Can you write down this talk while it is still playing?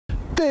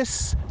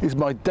This is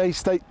my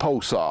Daystate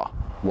Pulsar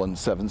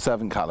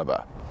 177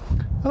 caliber,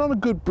 and on a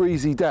good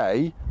breezy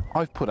day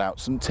I've put out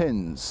some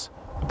tins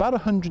about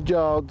 100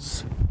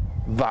 yards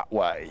that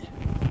way.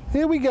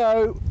 Here we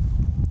go.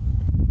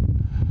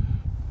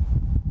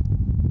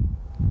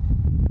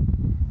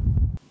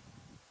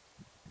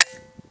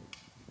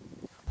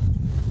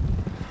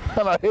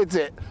 And I hit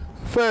it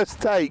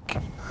first take.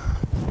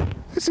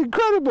 It's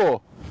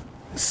incredible.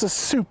 It's a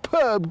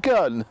superb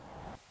gun.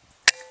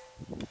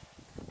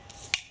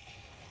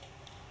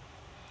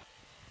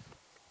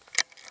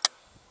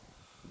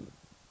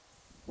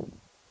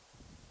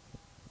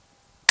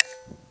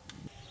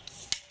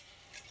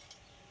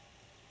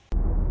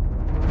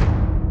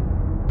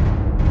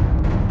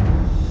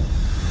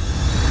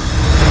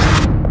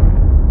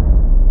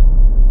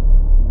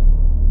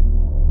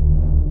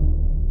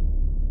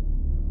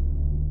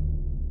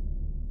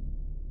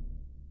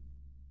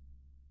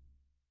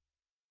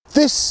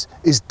 This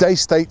is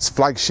Daystate's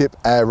flagship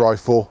air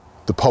rifle,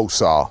 the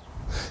Pulsar.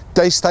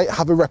 Daystate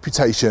have a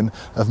reputation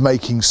of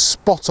making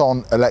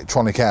spot-on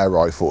electronic air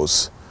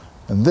rifles,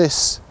 and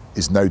this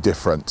is no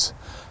different.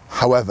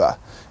 However,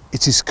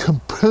 it is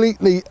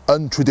completely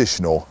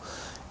untraditional.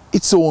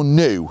 It's all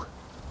new,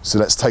 so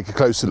let's take a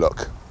closer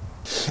look.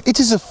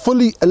 It is a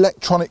fully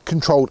electronic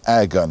controlled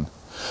air gun,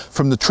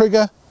 from the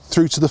trigger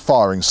through to the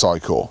firing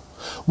cycle.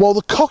 While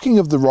the cocking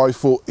of the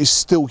rifle is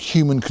still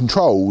human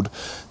controlled,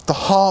 the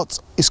heart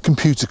is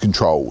computer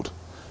controlled,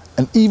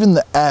 and even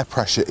the air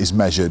pressure is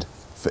measured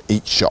for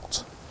each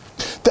shot.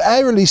 The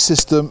air release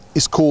system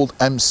is called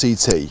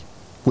MCT,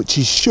 which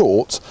is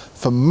short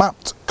for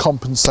Mapped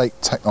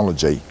Compensate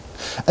Technology.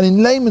 And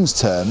in layman's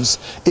terms,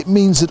 it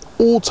means at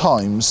all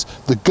times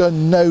the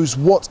gun knows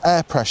what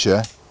air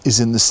pressure is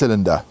in the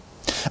cylinder.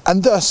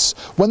 And thus,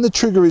 when the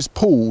trigger is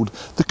pulled,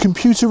 the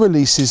computer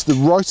releases the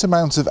right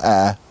amount of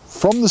air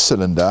from the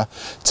cylinder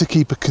to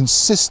keep a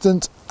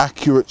consistent,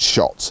 accurate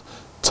shot,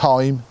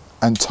 time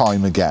and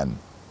time again.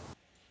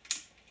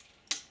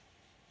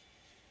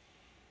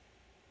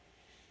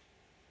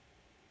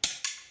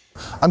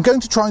 I'm going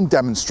to try and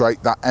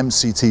demonstrate that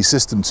MCT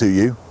system to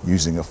you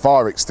using a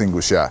fire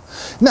extinguisher.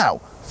 Now,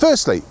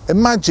 firstly,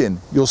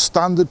 imagine your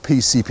standard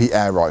PCP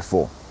air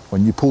rifle.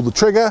 When you pull the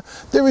trigger,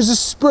 there is a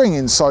spring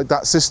inside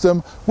that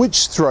system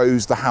which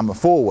throws the hammer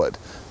forward.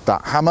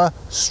 That hammer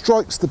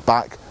strikes the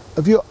back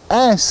of your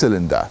air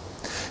cylinder.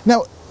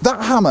 Now,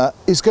 that hammer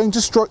is going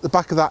to strike the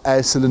back of that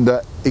air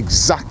cylinder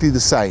exactly the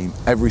same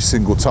every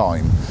single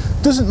time.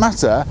 Doesn't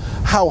matter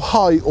how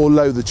high or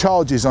low the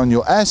charge is on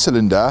your air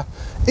cylinder,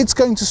 it's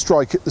going to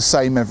strike it the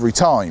same every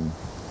time.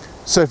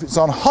 So if it's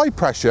on high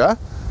pressure,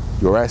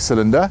 your air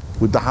cylinder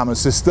with the hammer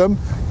system,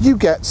 you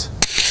get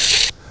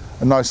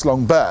a nice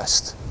long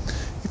burst.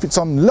 If it's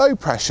on low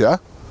pressure,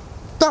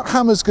 that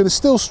hammer's going to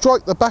still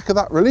strike the back of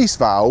that release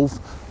valve,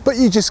 but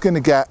you're just going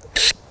to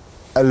get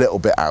a little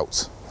bit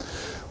out,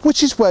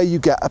 which is where you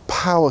get a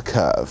power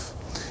curve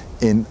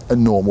in a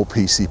normal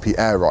PCP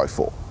air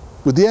rifle.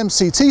 With the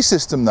MCT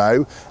system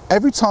though,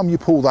 every time you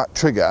pull that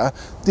trigger,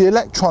 the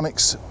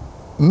electronics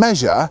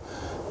measure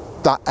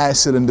that air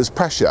cylinder's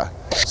pressure.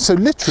 So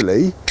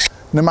literally,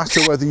 no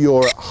matter whether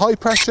you're at high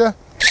pressure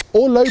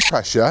or low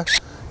pressure,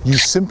 you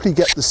simply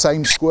get the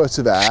same squirt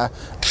of air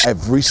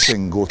every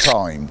single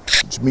time,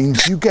 which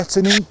means you get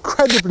an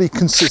incredibly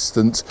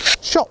consistent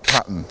shot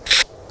pattern.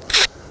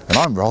 And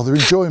I'm rather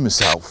enjoying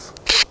myself.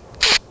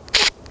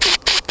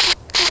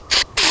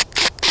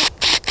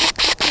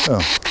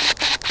 Oh.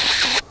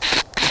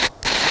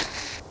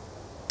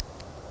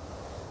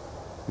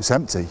 It's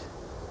empty.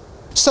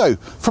 So,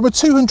 from a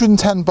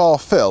 210 bar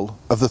fill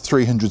of the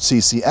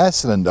 300cc air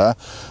cylinder,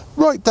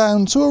 right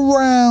down to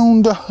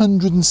around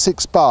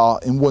 106 bar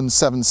in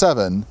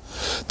 177,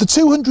 the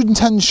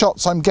 210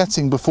 shots I'm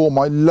getting before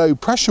my low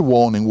pressure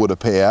warning would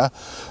appear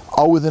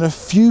are within a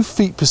few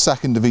feet per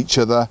second of each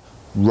other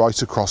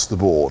right across the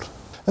board.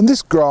 And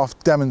this graph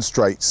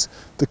demonstrates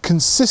the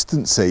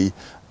consistency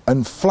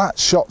and flat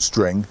shot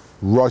string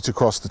right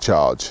across the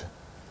charge.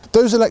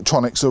 Those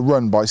electronics are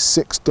run by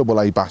 6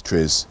 AA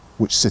batteries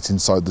which sit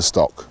inside the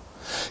stock.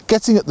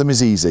 Getting at them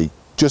is easy.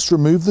 Just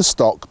remove the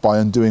stock by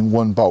undoing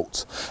one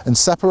bolt and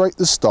separate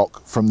the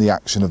stock from the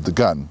action of the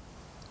gun.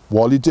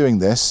 While you're doing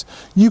this,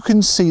 you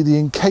can see the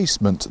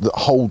encasement that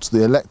holds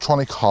the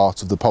electronic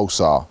heart of the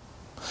Pulsar.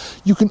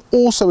 You can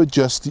also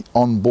adjust the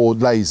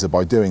onboard laser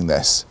by doing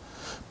this,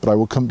 but I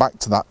will come back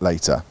to that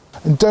later.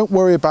 And don't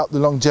worry about the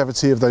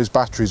longevity of those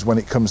batteries when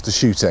it comes to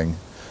shooting.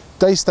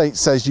 Daystate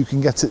says you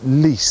can get at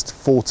least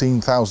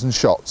 14,000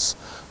 shots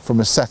from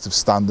a set of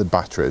standard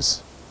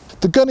batteries.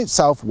 The gun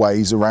itself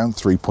weighs around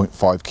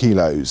 3.5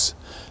 kilos,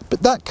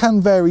 but that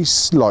can vary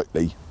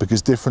slightly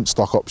because different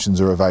stock options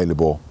are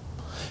available.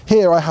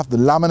 Here I have the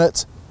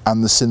laminate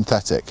and the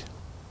synthetic.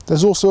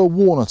 There's also a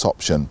walnut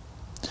option.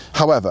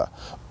 However,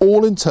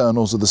 all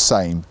internals are the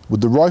same,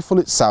 with the rifle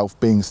itself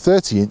being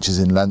 30 inches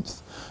in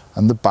length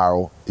and the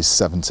barrel is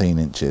 17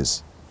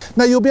 inches.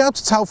 Now you'll be able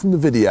to tell from the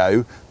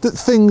video that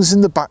things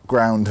in the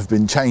background have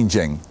been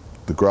changing.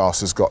 The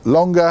grass has got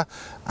longer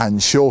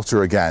and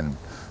shorter again.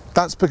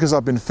 That's because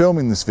I've been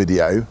filming this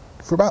video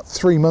for about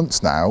 3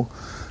 months now,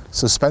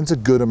 so spent a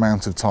good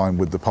amount of time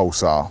with the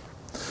Pulsar.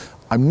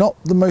 I'm not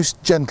the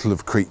most gentle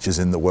of creatures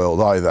in the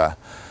world either.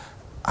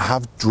 I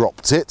have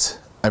dropped it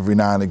every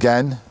now and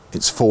again.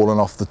 It's fallen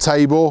off the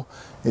table,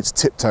 it's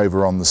tipped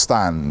over on the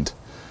stand,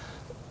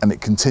 and it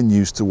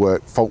continues to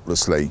work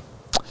faultlessly.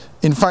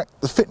 In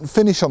fact, the fit and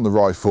finish on the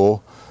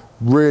rifle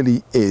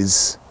really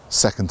is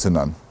second to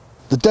none.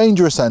 The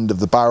dangerous end of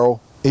the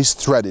barrel is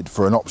threaded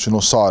for an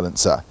optional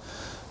silencer.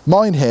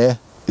 Mine here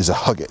is a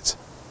Hugget.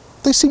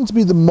 They seem to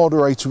be the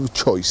moderator of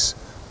choice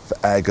for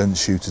airgun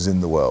shooters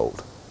in the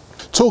world.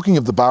 Talking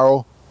of the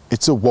barrel,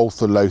 it's a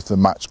Walther Lothar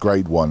match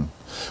grade 1,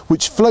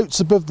 which floats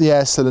above the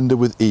air cylinder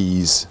with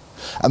ease,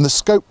 and the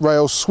scope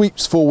rail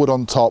sweeps forward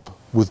on top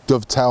with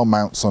dovetail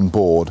mounts on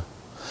board.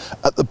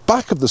 At the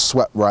back of the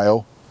swept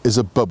rail is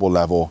a bubble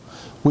level,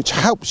 which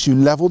helps you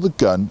level the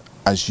gun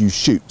as you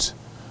shoot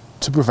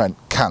to prevent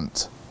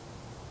cant.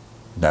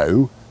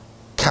 No,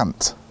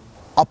 cant.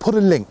 I'll put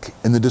a link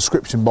in the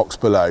description box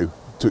below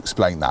to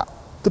explain that.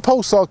 The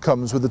Pulsar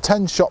comes with a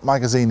 10-shot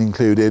magazine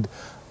included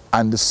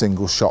and a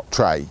single shot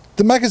tray.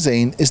 The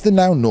magazine is the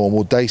now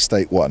normal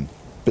Daystate one,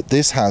 but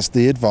this has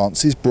the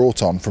advances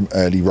brought on from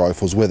early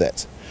rifles with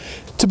it.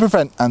 To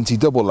prevent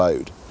anti-double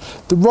load,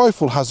 the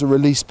rifle has a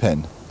release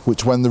pin,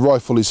 which when the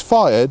rifle is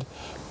fired,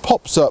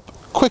 pops up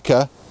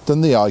quicker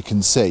than the eye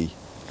can see.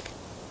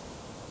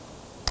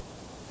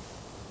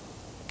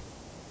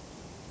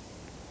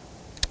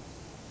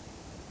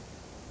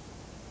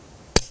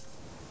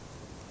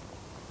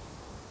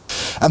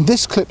 And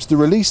this clips the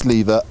release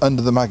lever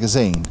under the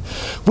magazine,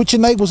 which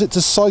enables it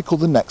to cycle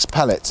the next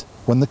pellet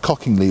when the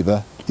cocking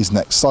lever is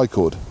next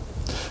cycled.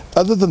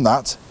 Other than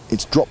that,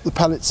 it's drop the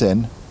pellets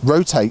in,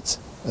 rotate,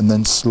 and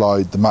then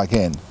slide the mag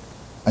in,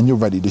 and you're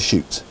ready to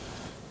shoot.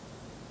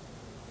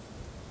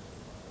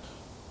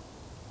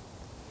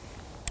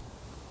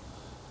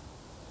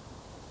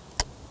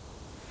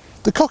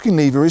 The cocking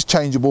lever is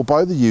changeable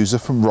by the user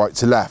from right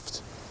to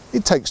left.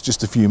 It takes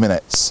just a few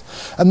minutes,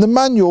 and the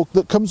manual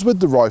that comes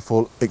with the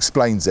rifle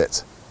explains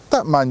it.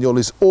 That manual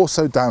is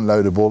also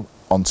downloadable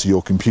onto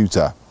your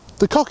computer.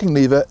 The cocking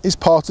lever is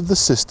part of the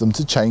system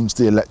to change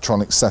the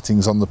electronic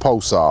settings on the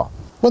Pulsar.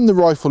 When the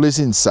rifle is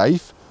in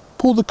safe,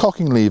 pull the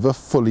cocking lever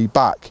fully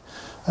back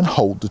and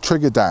hold the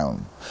trigger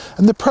down,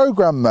 and the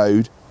program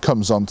mode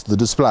comes onto the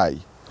display.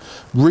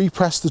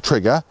 Repress the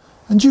trigger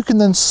and you can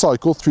then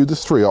cycle through the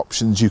 3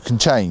 options you can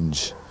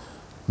change: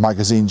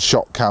 magazine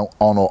shot count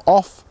on or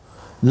off,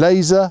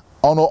 laser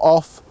on or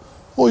off,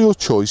 or your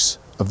choice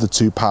of the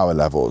 2 power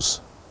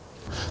levels.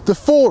 The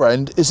fore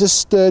end is a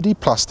sturdy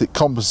plastic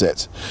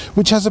composite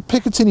which has a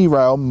Picatinny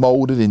rail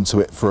moulded into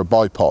it for a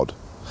bipod,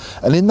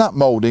 and in that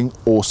moulding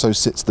also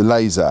sits the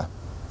laser.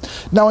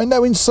 Now I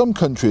know in some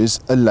countries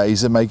a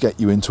laser may get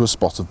you into a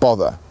spot of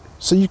bother,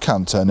 so you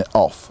can turn it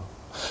off,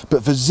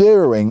 but for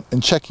zeroing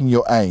and checking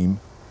your aim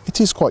it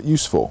is quite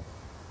useful.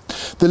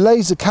 The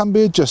laser can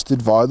be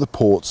adjusted via the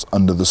ports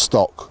under the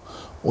stock,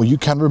 or you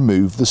can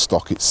remove the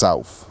stock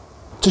itself.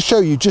 To show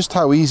you just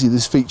how easy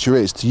this feature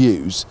is to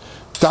use,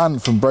 Dan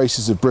from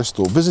Braces of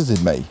Bristol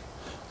visited me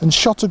and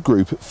shot a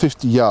group at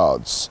 50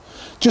 yards,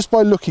 just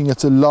by looking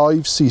at a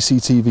live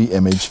CCTV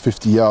image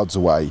 50 yards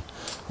away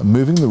and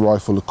moving the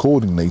rifle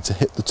accordingly to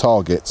hit the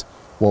target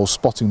while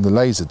spotting the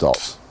laser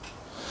dot.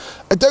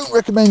 I don't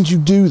recommend you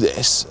do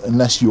this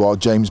unless you are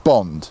James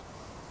Bond,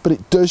 but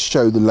it does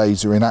show the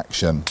laser in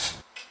action.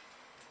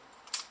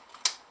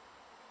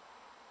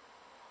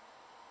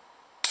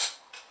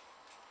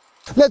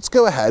 Let's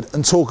go ahead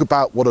and talk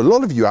about what a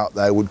lot of you out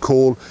there would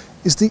call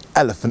is the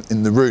elephant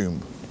in the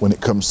room when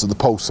it comes to the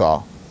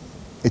Pulsar.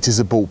 It is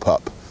a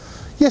bullpup.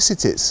 Yes,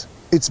 it is.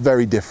 It's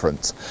very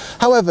different.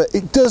 However,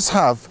 it does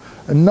have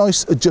a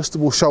nice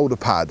adjustable shoulder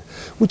pad,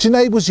 which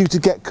enables you to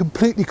get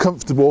completely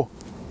comfortable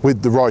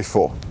with the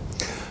rifle.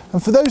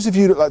 And for those of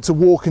you that like to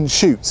walk and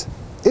shoot,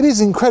 it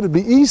is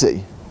incredibly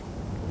easy.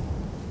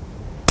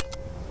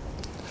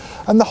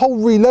 And the whole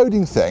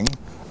reloading thing,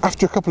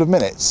 after a couple of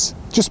minutes,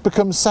 just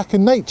becomes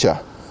second nature.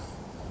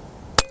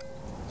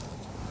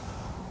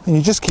 And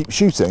you just keep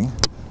shooting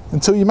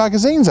until your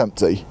magazine's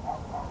empty.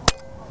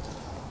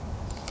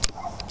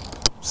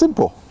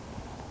 Simple.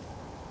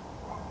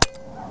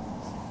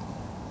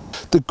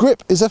 The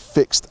grip is a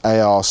fixed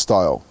AR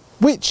style,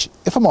 which,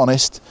 if I'm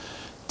honest,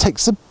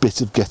 takes a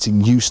bit of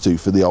getting used to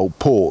for the old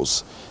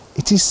paws.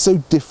 It is so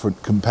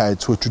different compared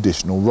to a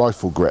traditional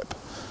rifle grip.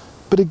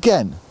 But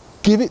again,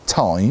 give it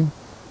time,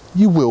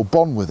 you will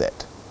bond with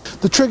it.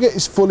 The trigger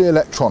is fully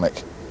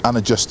electronic and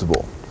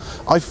adjustable.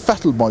 I've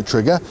fettled my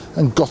trigger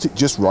and got it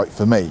just right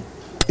for me.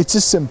 It's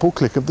a simple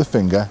click of the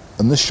finger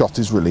and the shot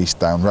is released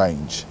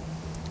downrange.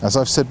 As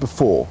I've said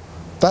before,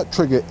 that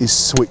trigger is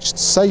switched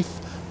safe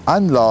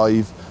and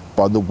live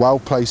by the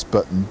well-placed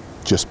button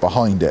just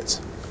behind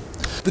it.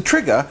 The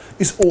trigger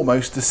is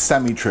almost a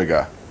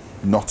semi-trigger,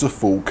 not a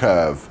full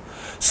curve.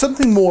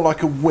 Something more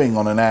like a wing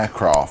on an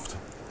aircraft,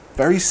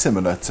 very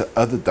similar to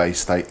other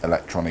Daystate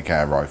electronic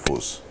air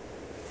rifles.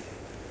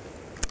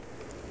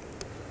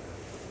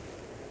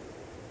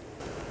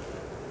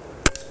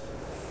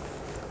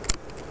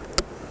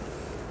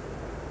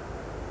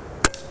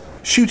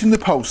 Shooting the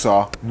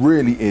Pulsar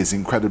really is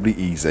incredibly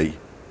easy.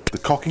 The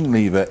cocking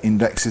lever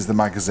indexes the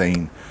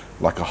magazine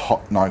like a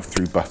hot knife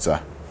through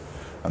butter,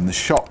 and the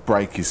shot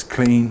break is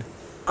clean,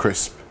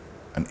 crisp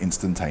and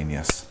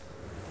instantaneous.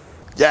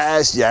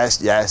 Yes,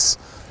 yes, yes.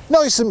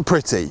 Nice and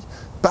pretty,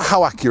 but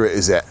how accurate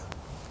is it?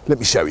 Let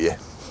me show you.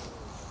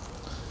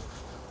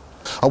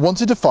 I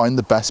wanted to find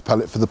the best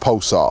pellet for the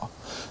Pulsar,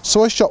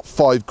 so I shot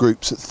 5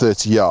 groups at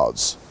 30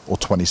 yards, or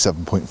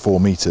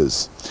 27.4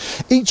 metres.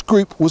 Each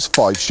group was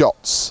 5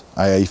 shots: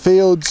 AA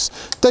Fields,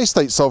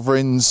 Daystate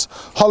Sovereigns,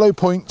 Hollow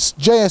Points,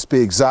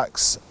 JSB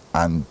Exacts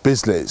and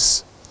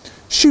Bisleys.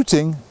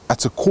 Shooting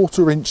at a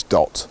 1/4 inch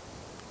dot,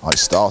 I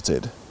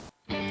started.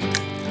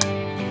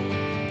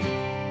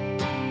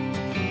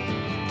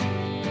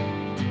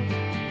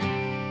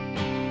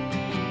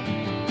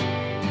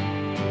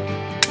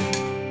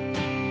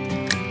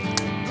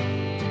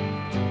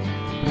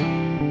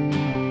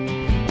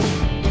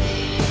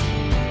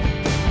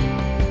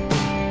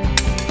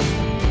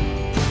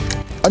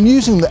 I'm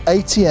using the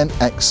ATN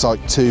X-Sight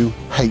 2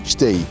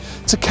 HD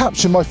to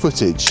capture my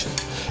footage.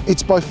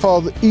 It's by far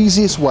the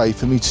easiest way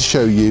for me to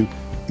show you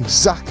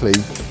exactly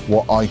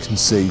what I can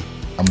see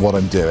and what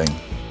I'm doing.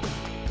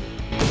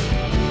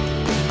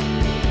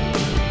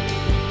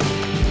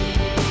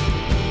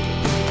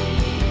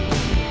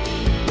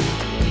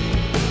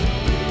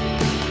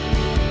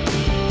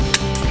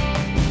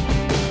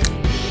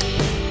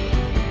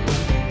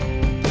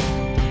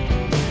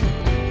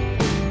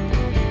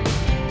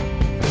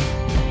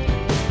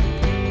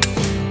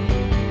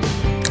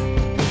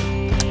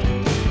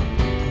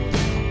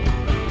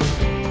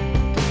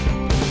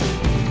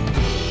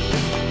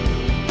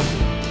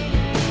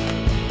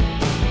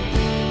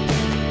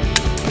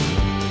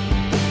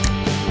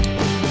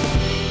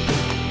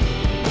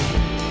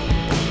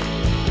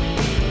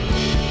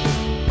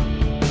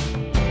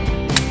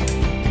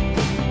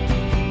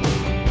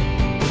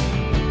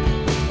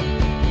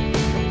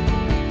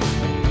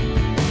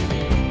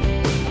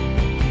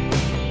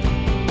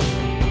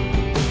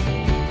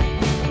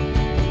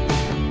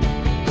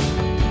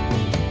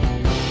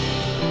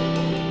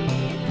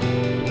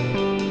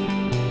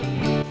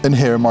 And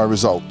here are my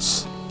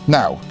results.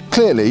 Now,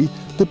 clearly,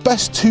 the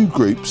best 2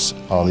 groups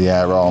are the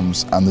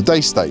Airarms and the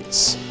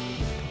Daystates.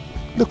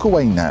 Look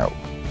away now,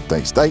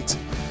 Daystate.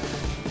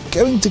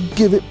 Going to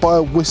give it by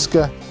a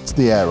whisker to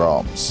the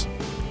Airarms.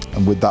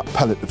 And with that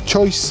pellet of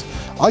choice,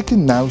 I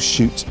can now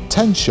shoot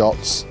 10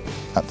 shots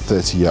at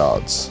 30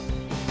 yards.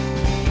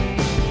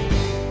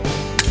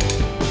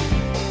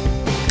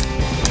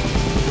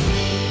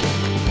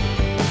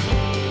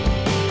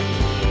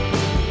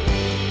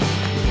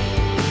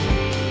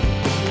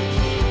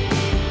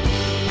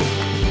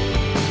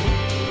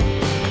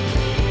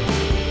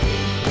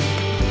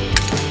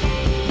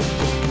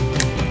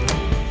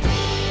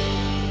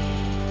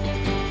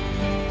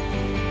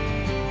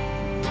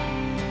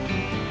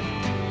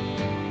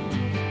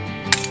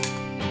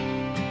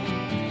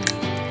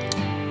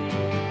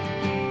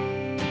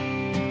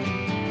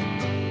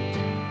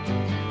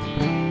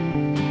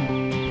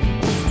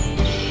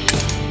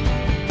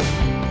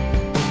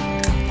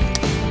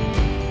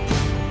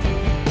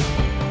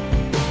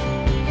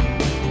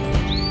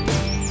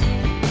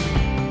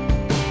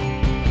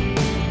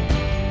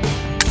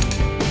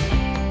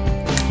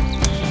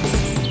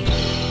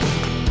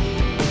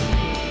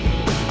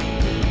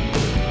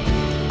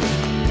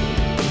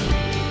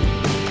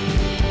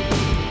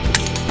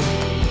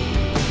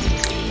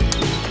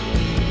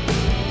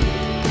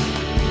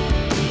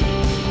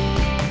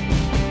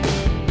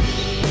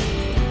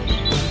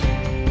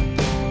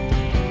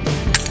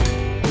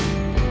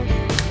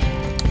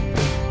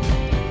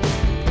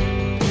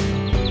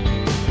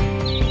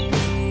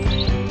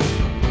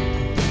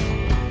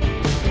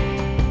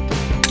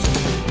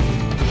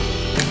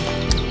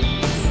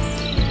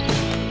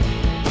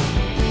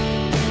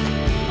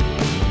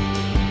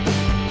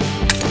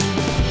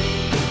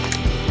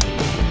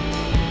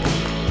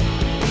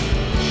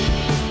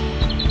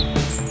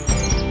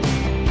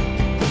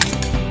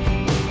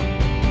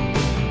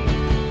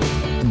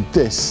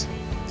 This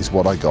is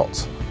what I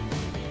got.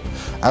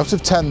 Out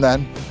of 10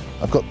 then,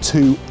 I've got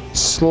 2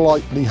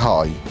 slightly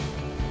high,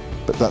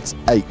 but that's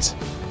 8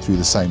 through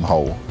the same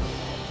hole.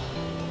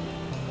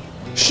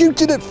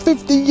 Shooting at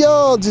 50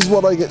 yards is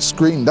what I get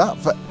screamed at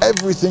for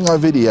everything I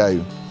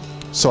video.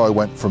 So I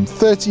went from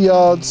 30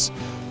 yards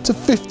to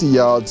 50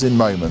 yards in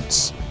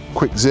moments.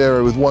 Quick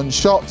 0 with 1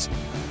 shot,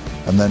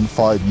 and then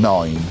fired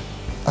 9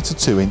 at a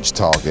 2-inch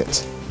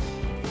target.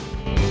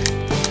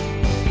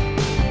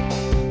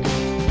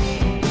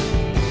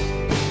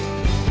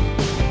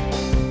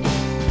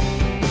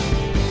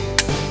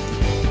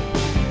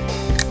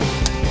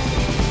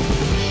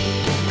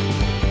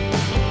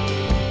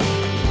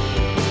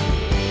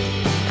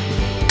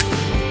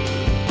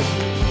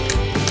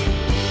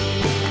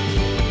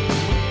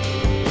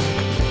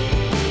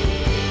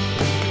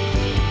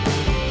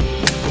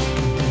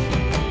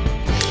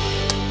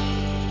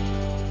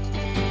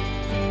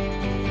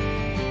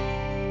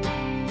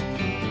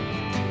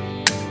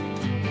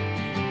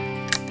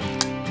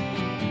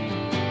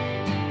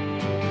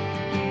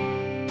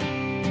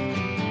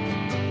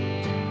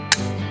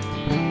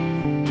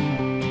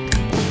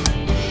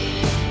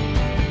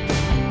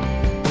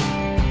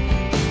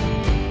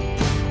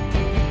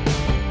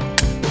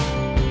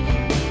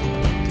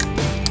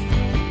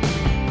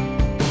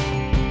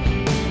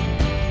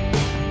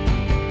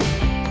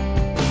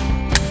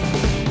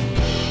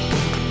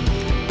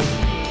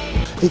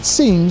 It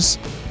seems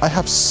I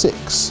have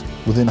 6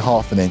 within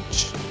half an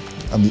inch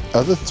and the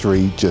other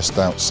 3 just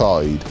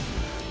outside,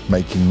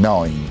 making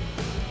 9.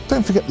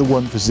 Don't forget the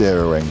 1 for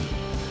zeroing,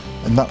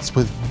 and that's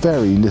with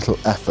very little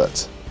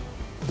effort.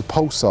 The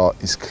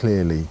Pulsar is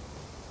clearly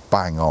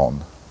bang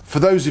on. For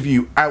those of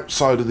you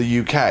outside of the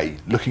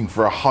UK looking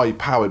for a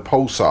high-powered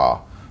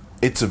Pulsar,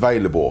 it's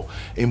available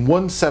in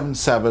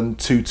 177,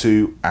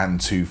 22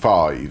 and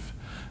 25.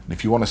 And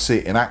if you want to see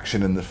it in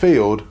action in the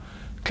field,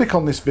 click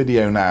on this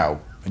video now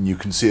and you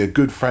can see a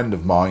good friend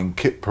of mine,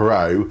 Kit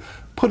Perot,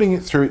 putting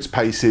it through its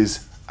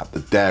paces at the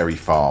dairy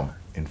farm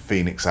in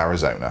Phoenix,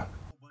 Arizona.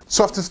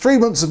 So after 3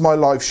 months of my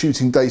life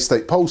shooting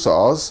Daystate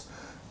Pulsars,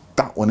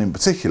 that one in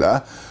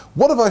particular,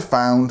 what have I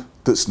found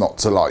that's not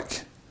to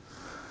like?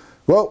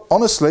 Well,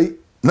 honestly,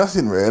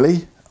 nothing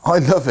really. I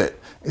love it.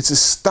 It's a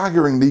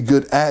staggeringly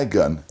good air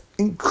gun,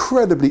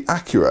 incredibly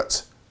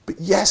accurate. But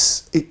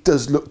yes, it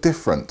does look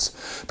different.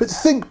 But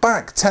think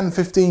back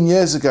 10-15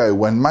 years ago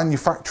when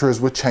manufacturers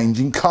were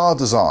changing car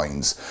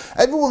designs.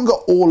 Everyone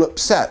got all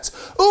upset.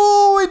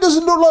 Oh, it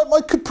doesn't look like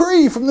my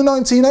Capri from the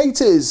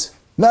 1980s.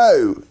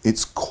 No,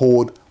 it's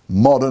called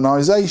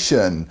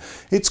modernisation.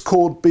 It's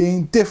called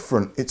being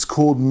different. It's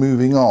called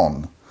moving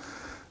on.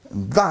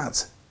 And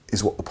that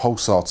is what the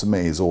Pulsar to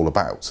me is all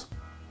about.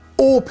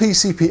 All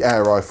PCP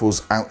air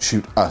rifles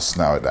outshoot us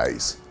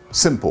nowadays.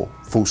 Simple,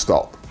 full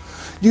stop.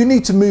 You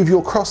need to move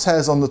your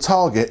crosshairs on the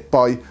target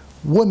by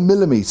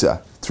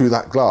 1mm through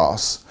that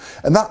glass,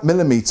 and that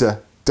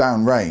millimetre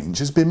downrange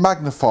has been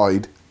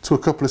magnified to a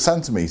couple of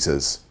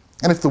centimetres.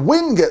 And if the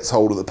wind gets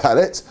hold of the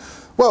pellet,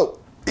 well,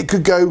 it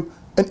could go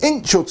an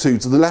inch or 2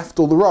 to the left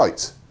or the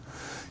right.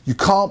 You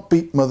can't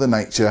beat Mother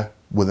Nature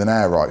with an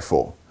air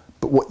rifle,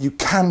 but what you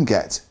can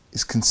get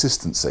is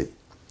consistency.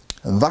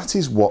 And that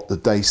is what the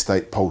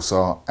Daystate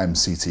Pulsar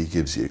MCT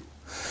gives you.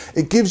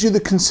 It gives you the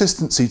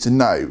consistency to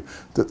know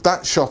that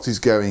that shot is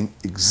going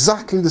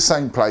exactly the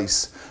same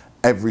place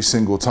every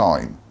single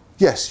time.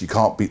 Yes, you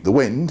can't beat the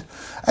wind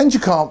and you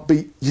can't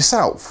beat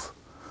yourself,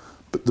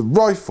 but the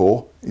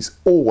rifle is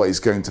always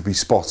going to be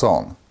spot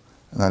on.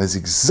 And that is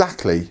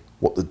exactly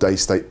what the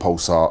Daystate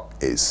Pulsar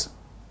is.